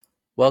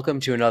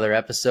Welcome to another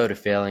episode of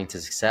Failing to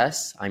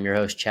Success. I'm your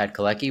host, Chad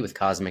Kalecki with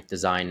Cosmic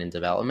Design and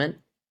Development.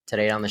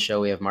 Today on the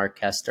show, we have Mark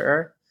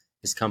Koesterer.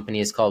 His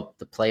company is called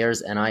The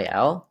Players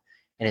NIL,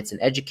 and it's an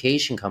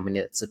education company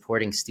that's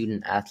supporting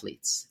student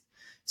athletes.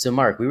 So,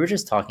 Mark, we were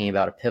just talking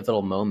about a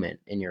pivotal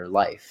moment in your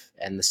life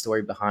and the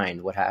story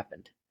behind what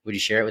happened. Would you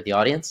share it with the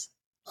audience?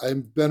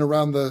 I've been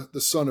around the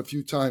sun a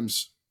few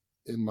times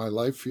in my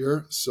life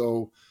here,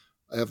 so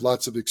I have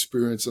lots of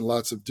experience in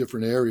lots of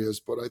different areas,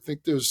 but I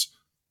think there's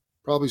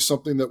probably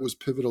something that was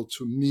pivotal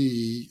to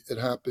me. It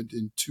happened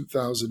in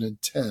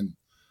 2010.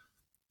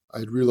 I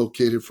had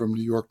relocated from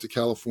New York to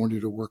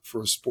California to work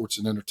for a sports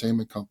and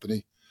entertainment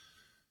company,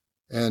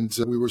 and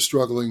we were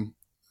struggling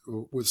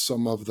with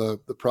some of the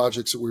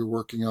projects that we were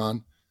working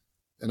on,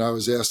 and I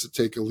was asked to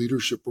take a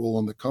leadership role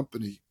in the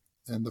company.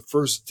 And the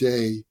first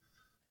day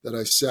that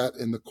I sat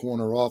in the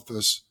corner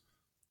office,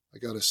 I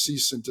got a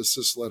cease and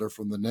desist letter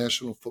from the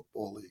National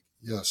Football League.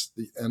 Yes,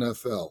 the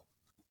NFL.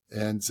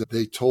 And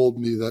they told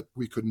me that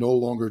we could no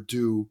longer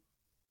do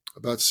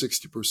about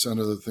 60%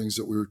 of the things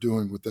that we were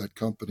doing with that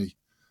company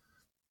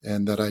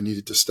and that I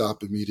needed to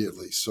stop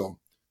immediately. So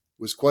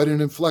it was quite an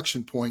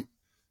inflection point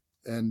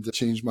and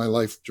changed my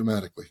life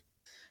dramatically.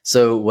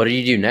 So what did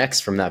you do next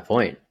from that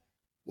point?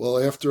 Well,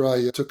 after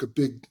I took a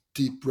big,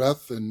 deep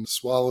breath and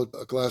swallowed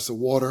a glass of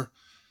water,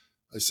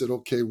 I said,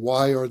 okay,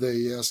 why are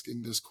they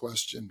asking this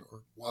question,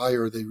 or why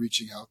are they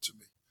reaching out to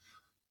me?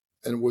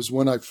 And it was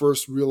when I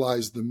first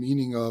realized the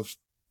meaning of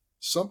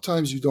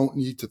sometimes you don't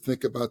need to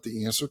think about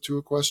the answer to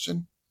a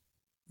question.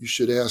 You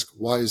should ask,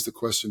 why is the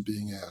question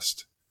being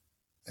asked?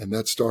 And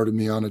that started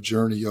me on a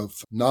journey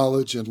of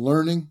knowledge and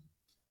learning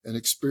and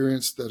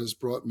experience that has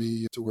brought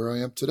me to where I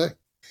am today.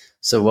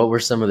 So what were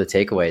some of the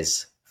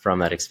takeaways from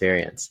that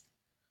experience?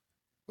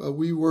 Well,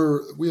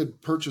 we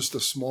had purchased a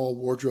small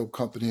wardrobe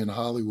company in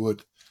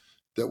Hollywood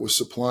that was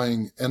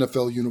supplying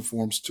NFL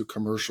uniforms to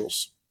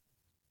commercials.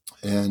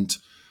 And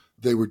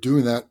they were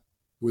doing that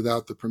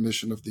without the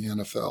permission of the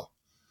NFL.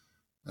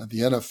 And the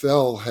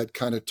NFL had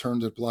kind of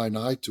turned a blind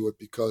eye to it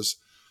because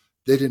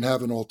they didn't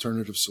have an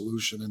alternative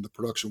solution, and the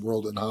production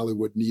world in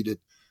Hollywood needed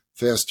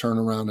fast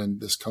turnaround,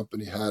 and this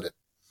company had it.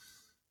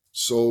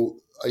 So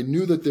I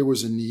knew that there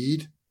was a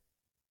need,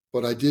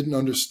 but I didn't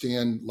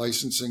understand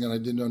licensing, and I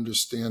didn't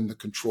understand the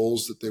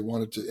controls that they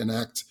wanted to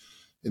enact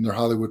in their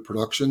Hollywood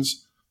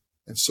productions.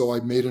 And so I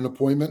made an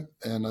appointment,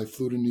 and I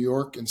flew to New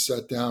York and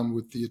sat down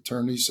with the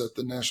attorneys at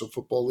the National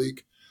Football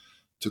League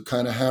to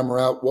kind of hammer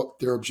out what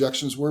their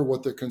objections were,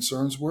 what their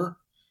concerns were.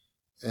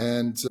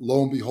 And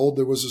lo and behold,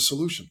 there was a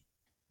solution.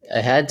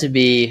 It had to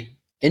be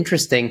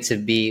interesting to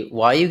be,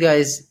 why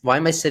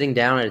am I sitting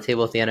down at a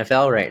table with the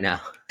NFL right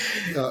now?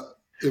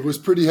 It was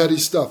pretty heady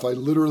stuff. I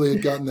literally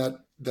had gotten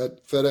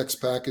that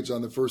FedEx package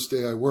on the first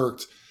day I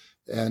worked,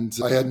 and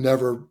I had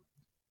never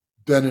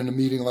been in a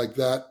meeting like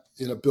that,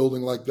 in a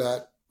building like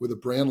that, with a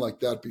brand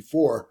like that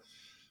before.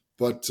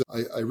 But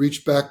I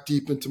reached back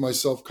deep into my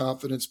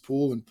self-confidence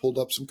pool and pulled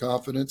up some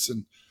confidence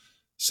and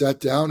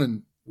sat down,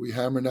 and we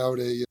hammered out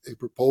a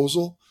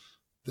proposal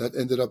that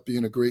ended up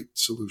being a great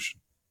solution.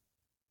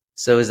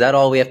 So is that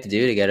all we have to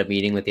do to get a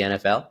meeting with the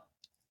NFL?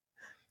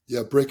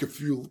 Yeah, break a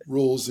few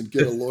rules and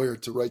get a lawyer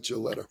to write you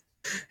a letter.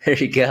 There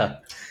you go.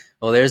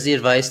 Well, there's the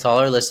advice to all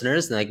our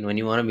listeners. Like, when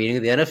you want a meeting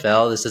with the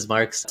NFL, this is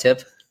Mark's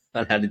tip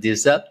on how to do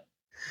so.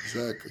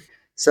 Exactly.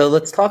 So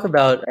let's talk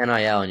about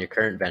NIL and your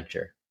current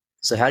venture.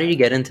 So how did you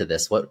get into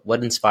this?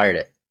 What inspired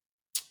it?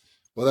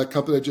 Well, that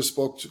company I just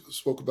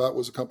spoke about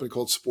was a company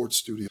called Sports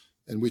Studio.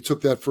 And we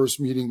took that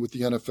first meeting with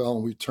the NFL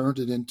and we turned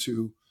it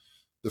into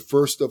the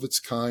first of its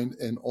kind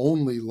and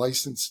only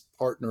licensed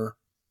partner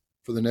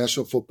for the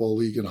National Football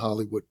League in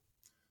Hollywood,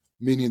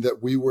 meaning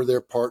that we were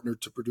their partner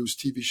to produce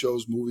TV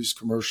shows, movies,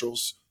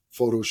 commercials,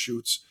 photo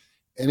shoots,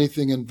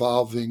 anything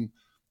involving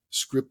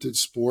scripted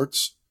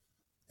sports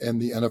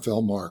and the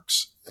NFL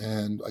marks.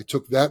 And I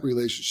took that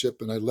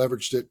relationship and I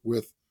leveraged it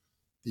with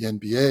the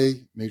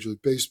NBA, Major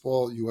League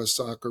Baseball, U.S.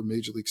 Soccer,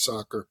 Major League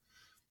Soccer.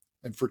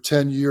 And for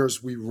 10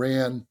 years, we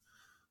ran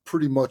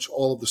pretty much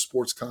all of the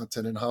sports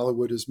content in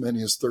Hollywood, as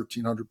many as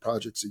 1,300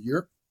 projects a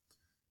year.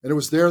 And it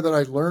was there that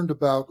I learned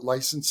about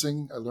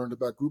licensing. I learned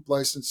about group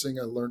licensing.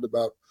 I learned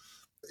about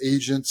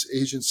agents,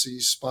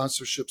 agencies,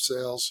 sponsorship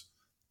sales.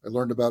 I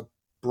learned about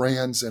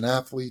brands and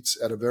athletes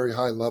at a very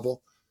high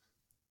level.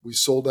 We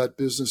sold that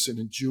business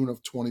in June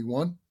of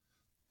 21.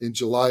 In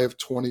July of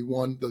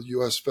 21, the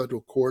U.S.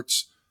 federal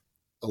courts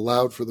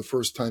allowed for the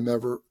first time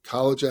ever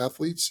college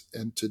athletes,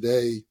 and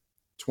today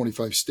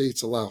 25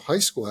 states allow high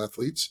school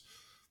athletes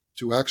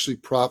to actually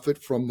profit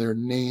from their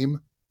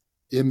name,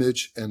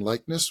 image, and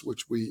likeness,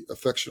 which we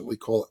affectionately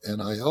call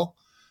NIL.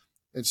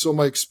 And so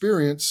my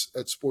experience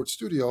at Sports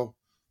Studio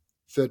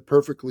fed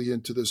perfectly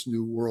into this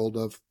new world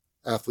of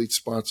athlete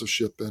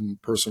sponsorship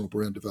and personal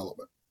brand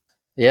development.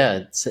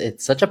 Yeah,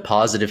 it's such a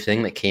positive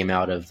thing that came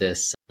out of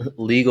this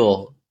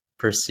legal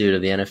pursuit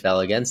of the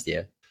NFL against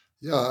you.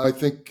 Yeah, I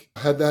think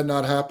had that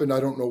not happened, I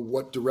don't know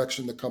what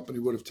direction the company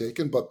would have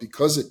taken, but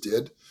because it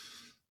did,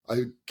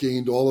 I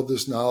gained all of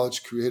this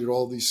knowledge, created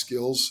all these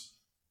skills,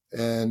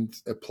 and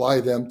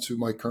apply them to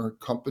my current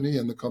company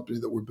and the company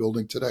that we're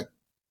building today.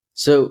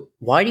 So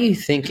why do you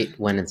think it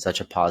went in such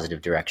a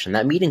positive direction?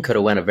 That meeting could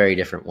have went a very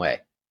different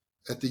way.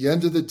 At the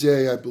end of the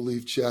day, I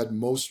believe, Chad,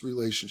 most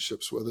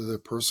relationships, whether they're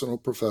personal or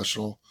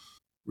professional,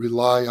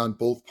 rely on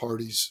both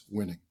parties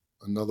winning.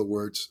 In other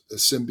words, a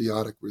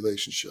symbiotic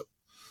relationship.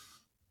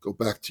 Go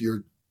back to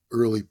your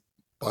early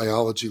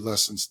biology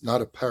lessons,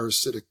 not a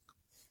parasitic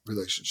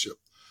relationship.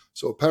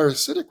 So a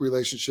parasitic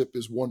relationship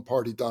is one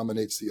party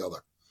dominates the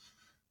other.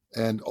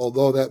 And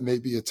although that may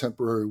be a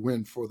temporary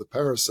win for the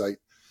parasite,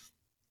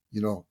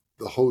 the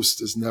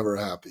host is never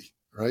happy,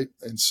 right?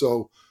 And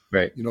so,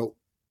 Right.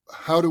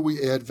 How do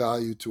we add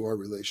value to our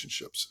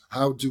relationships?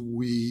 How do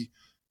we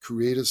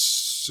create a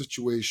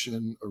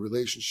situation, a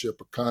relationship,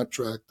 a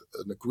contract,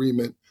 an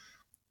agreement,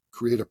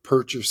 create a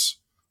purchase,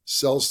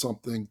 sell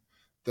something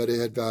that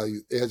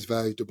adds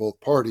value to both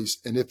parties?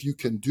 And if you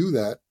can do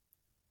that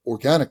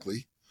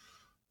organically,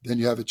 then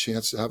you have a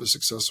chance to have a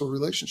successful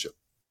relationship.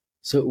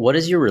 So what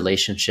does your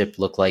relationship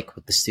look like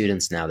with the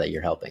students now that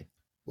you're helping?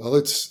 Well,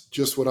 it's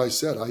just what I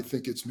said. I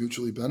think it's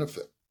mutually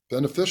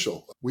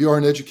beneficial. We are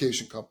an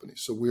education company,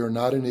 so we are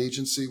not an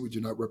agency. We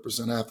do not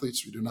represent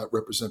athletes. We do not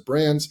represent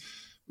brands.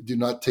 We do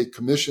not take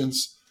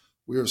commissions.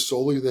 We are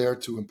solely there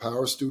to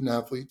empower student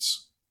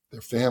athletes,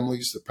 their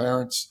families, their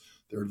parents,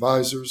 their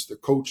advisors, their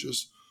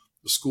coaches,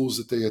 the schools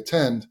that they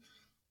attend,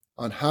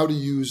 on how to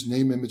use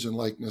name, image, and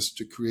likeness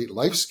to create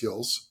life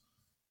skills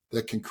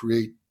that can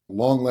create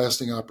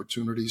long-lasting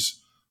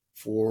opportunities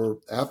for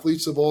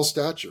athletes of all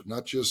stature,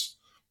 not just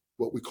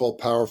what we call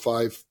Power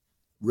 5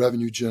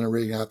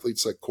 revenue-generating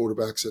athletes like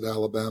quarterbacks at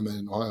Alabama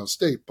and Ohio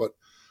State, but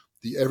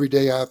the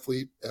everyday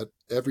athlete at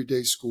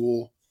everyday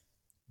school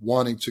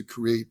wanting to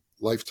create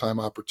lifetime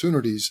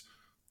opportunities.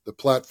 The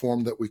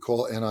platform that we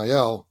call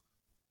NIL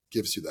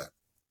gives you that.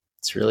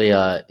 It's really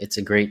it's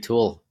a great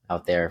tool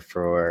out there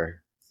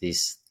for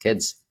these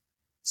kids.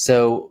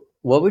 So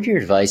what would your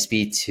advice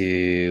be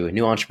to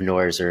new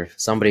entrepreneurs or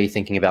somebody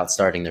thinking about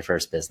starting their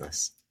first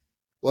business?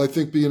 Well, I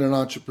think being an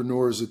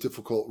entrepreneur is a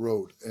difficult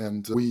road,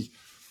 and we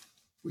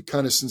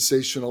kind of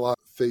sensationalize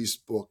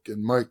Facebook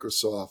and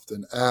Microsoft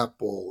and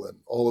Apple and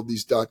all of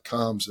these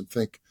 .coms and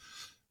think,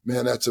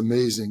 man, that's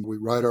amazing. We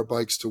ride our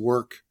bikes to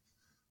work.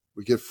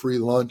 We get free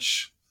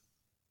lunch.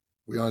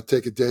 We want to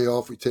take a day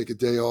off. We take a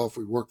day off.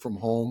 We work from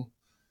home.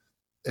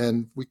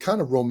 And we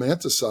kind of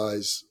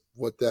romanticize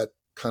what that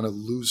kind of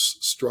loose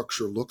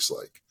structure looks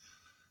like.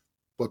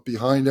 But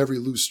behind every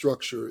loose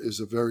structure is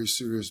a very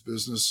serious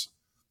business,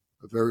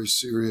 a very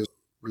serious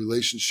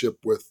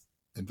relationship with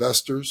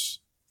investors,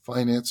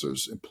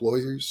 financiers,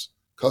 employers,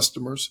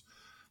 customers.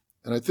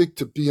 And I think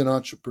to be an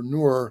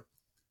entrepreneur,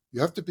 you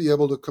have to be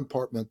able to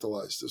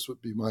compartmentalize. This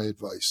would be my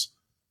advice.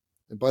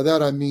 And by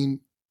that, I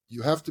mean,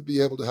 you have to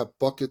be able to have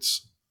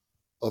buckets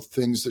of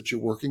things that you're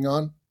working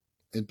on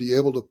and be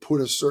able to put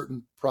a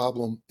certain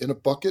problem in a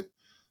bucket,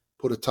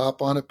 put a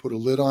top on it, put a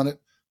lid on it,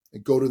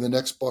 and go to the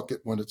next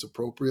bucket when it's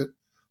appropriate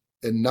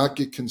and not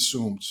get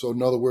consumed. So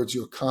in other words,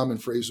 your common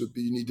phrase would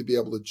be you need to be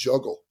able to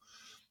juggle.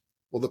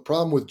 Well, the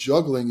problem with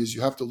juggling is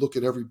you have to look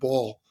at every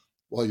ball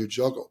while you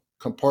juggle.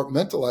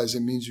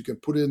 Compartmentalizing means you can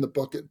put it in the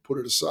bucket and put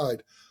it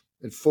aside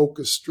and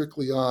focus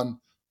strictly on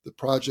the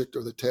project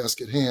or the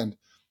task at hand.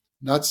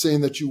 Not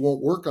saying that you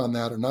won't work on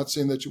that or not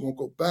saying that you won't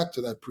go back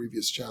to that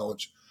previous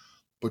challenge,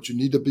 but you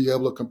need to be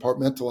able to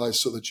compartmentalize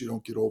so that you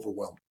don't get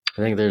overwhelmed.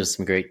 I think there's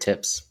some great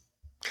tips.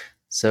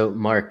 So,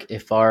 Mark,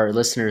 if our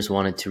listeners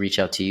wanted to reach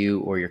out to you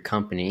or your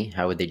company,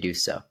 how would they do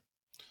so?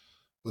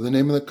 Well, the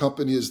name of the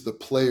company is The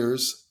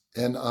Players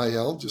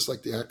NIL, just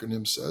like the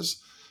acronym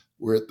says.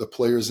 We're at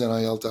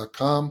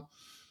theplayersnil.com.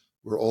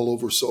 We're all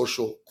over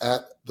social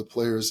at The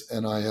Players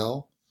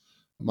NIL.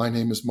 My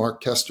name is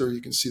Mark Koesterer.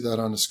 You can see that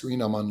on the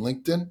screen. I'm on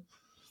LinkedIn.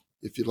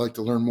 If you'd like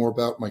to learn more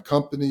about my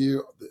company,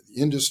 the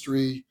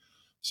industry,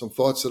 some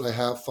thoughts that I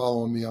have,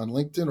 follow me on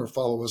LinkedIn or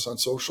follow us on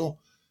social.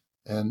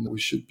 And we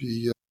should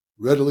be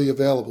readily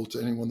available to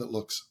anyone that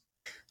looks.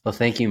 Well,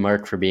 thank you,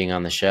 Mark, for being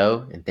on the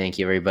show. And thank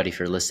you, everybody,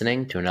 for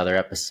listening to another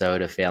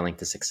episode of Failing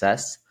to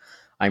Success.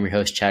 I'm your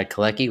host, Chad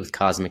Kolecki with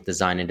Cosmic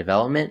Design and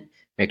Development.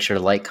 Make sure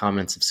to like,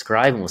 comment, and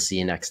subscribe, and we'll see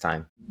you next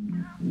time.